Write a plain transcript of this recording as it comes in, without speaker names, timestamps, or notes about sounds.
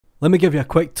Let me give you a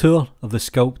quick tour of the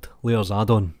Sculpt Layers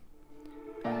add-on.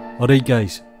 Alright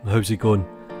guys, how's it going?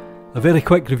 A very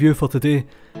quick review for today,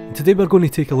 and today we're going to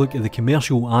take a look at the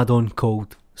commercial add-on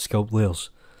called Sculpt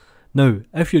Layers. Now,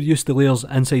 if you're used to layers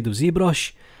inside of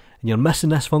ZBrush, and you're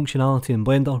missing this functionality in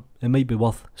Blender, it might be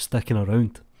worth sticking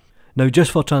around. Now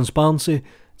just for transparency,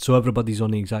 so everybody's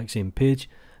on the exact same page,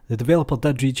 the developer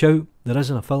did reach out, there is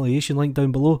an affiliation link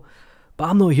down below, but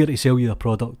I'm not here to sell you a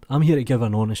product, I'm here to give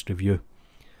an honest review.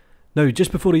 Now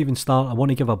just before I even start, I want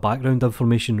to give a background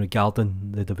information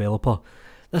regarding the developer.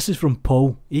 This is from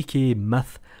Paul, aka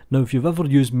Myth. Now if you've ever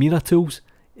used Mira tools,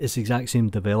 it's the exact same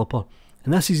developer.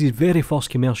 And this is his very first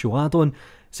commercial add-on.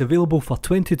 It's available for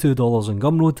 $22 on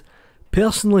Gumroad.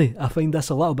 Personally, I find this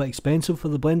a little bit expensive for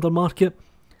the Blender market.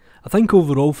 I think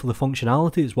overall for the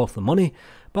functionality it's worth the money,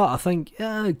 but I think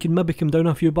it can maybe come down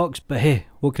a few bucks, but hey,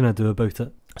 what can I do about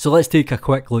it? So let's take a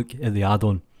quick look at the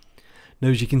add-on. Now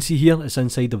as you can see here, it's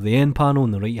inside of the end panel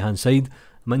on the right hand side.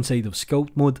 I'm inside of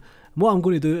sculpt mode, and what I'm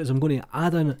going to do is I'm going to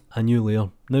add in a new layer.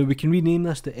 Now we can rename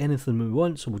this to anything we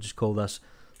want, so we'll just call this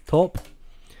top.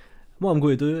 What I'm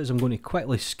going to do is I'm going to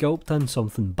quickly sculpt in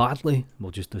something badly.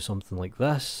 We'll just do something like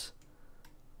this.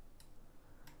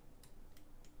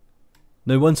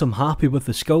 Now once I'm happy with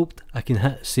the sculpt, I can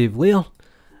hit save layer,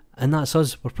 and that's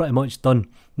us, we're pretty much done.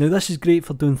 Now this is great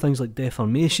for doing things like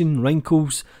deformation,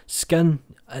 wrinkles, skin,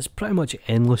 it's pretty much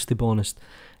endless to be honest.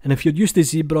 And if you're used to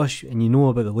ZBrush and you know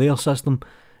about the layer system,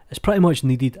 it's pretty much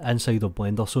needed inside of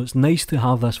Blender, so it's nice to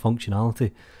have this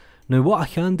functionality. Now what I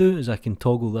can do is I can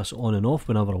toggle this on and off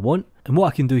whenever I want, and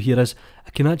what I can do here is I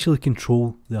can actually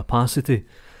control the opacity.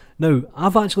 Now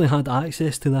I've actually had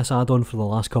access to this add-on for the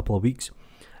last couple of weeks,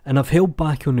 and I've held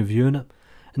back on reviewing it,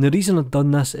 and the reason I've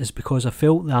done this is because I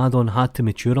felt the add-on had to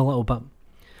mature a little bit.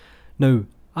 Now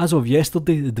as of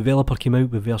yesterday, the developer came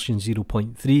out with version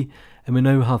 0.3, and we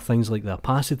now have things like the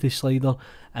opacity slider,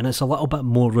 and it's a little bit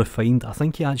more refined. I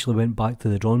think he actually went back to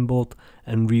the drawing board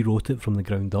and rewrote it from the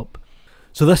ground up.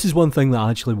 So this is one thing that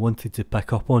I actually wanted to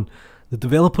pick up on. The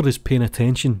developer is paying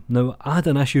attention. Now I had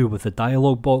an issue with the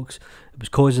dialog box, it was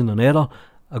causing an error.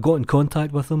 I got in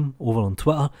contact with him over on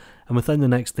Twitter, and within the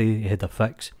next day he had a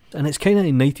fix. And it's kind of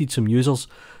ignited some users.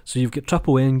 So you've got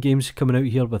Triple N games coming out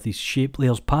here with his shape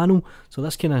layers panel, so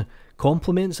this kind of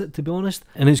complements it to be honest.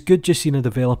 And it's good just seeing a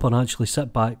developer actually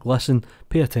sit back, listen,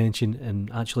 pay attention and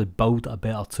actually build a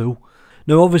better tool.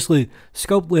 Now obviously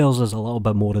Sculpt Layers is a little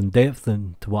bit more in depth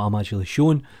than to what I'm actually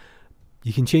showing.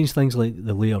 You can change things like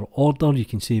the layer order, you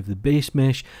can save the base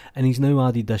mesh, and he's now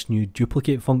added this new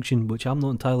duplicate function which I'm not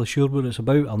entirely sure what it's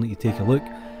about, I'll need to take a look.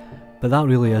 But that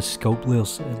really is Sculpt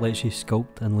Layers, it lets you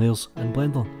sculpt in layers in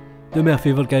Blender. Do me a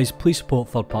favour guys, please support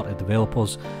third party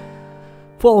developers.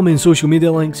 Follow me on social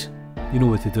media links, you know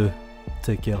what to do.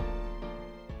 Take care.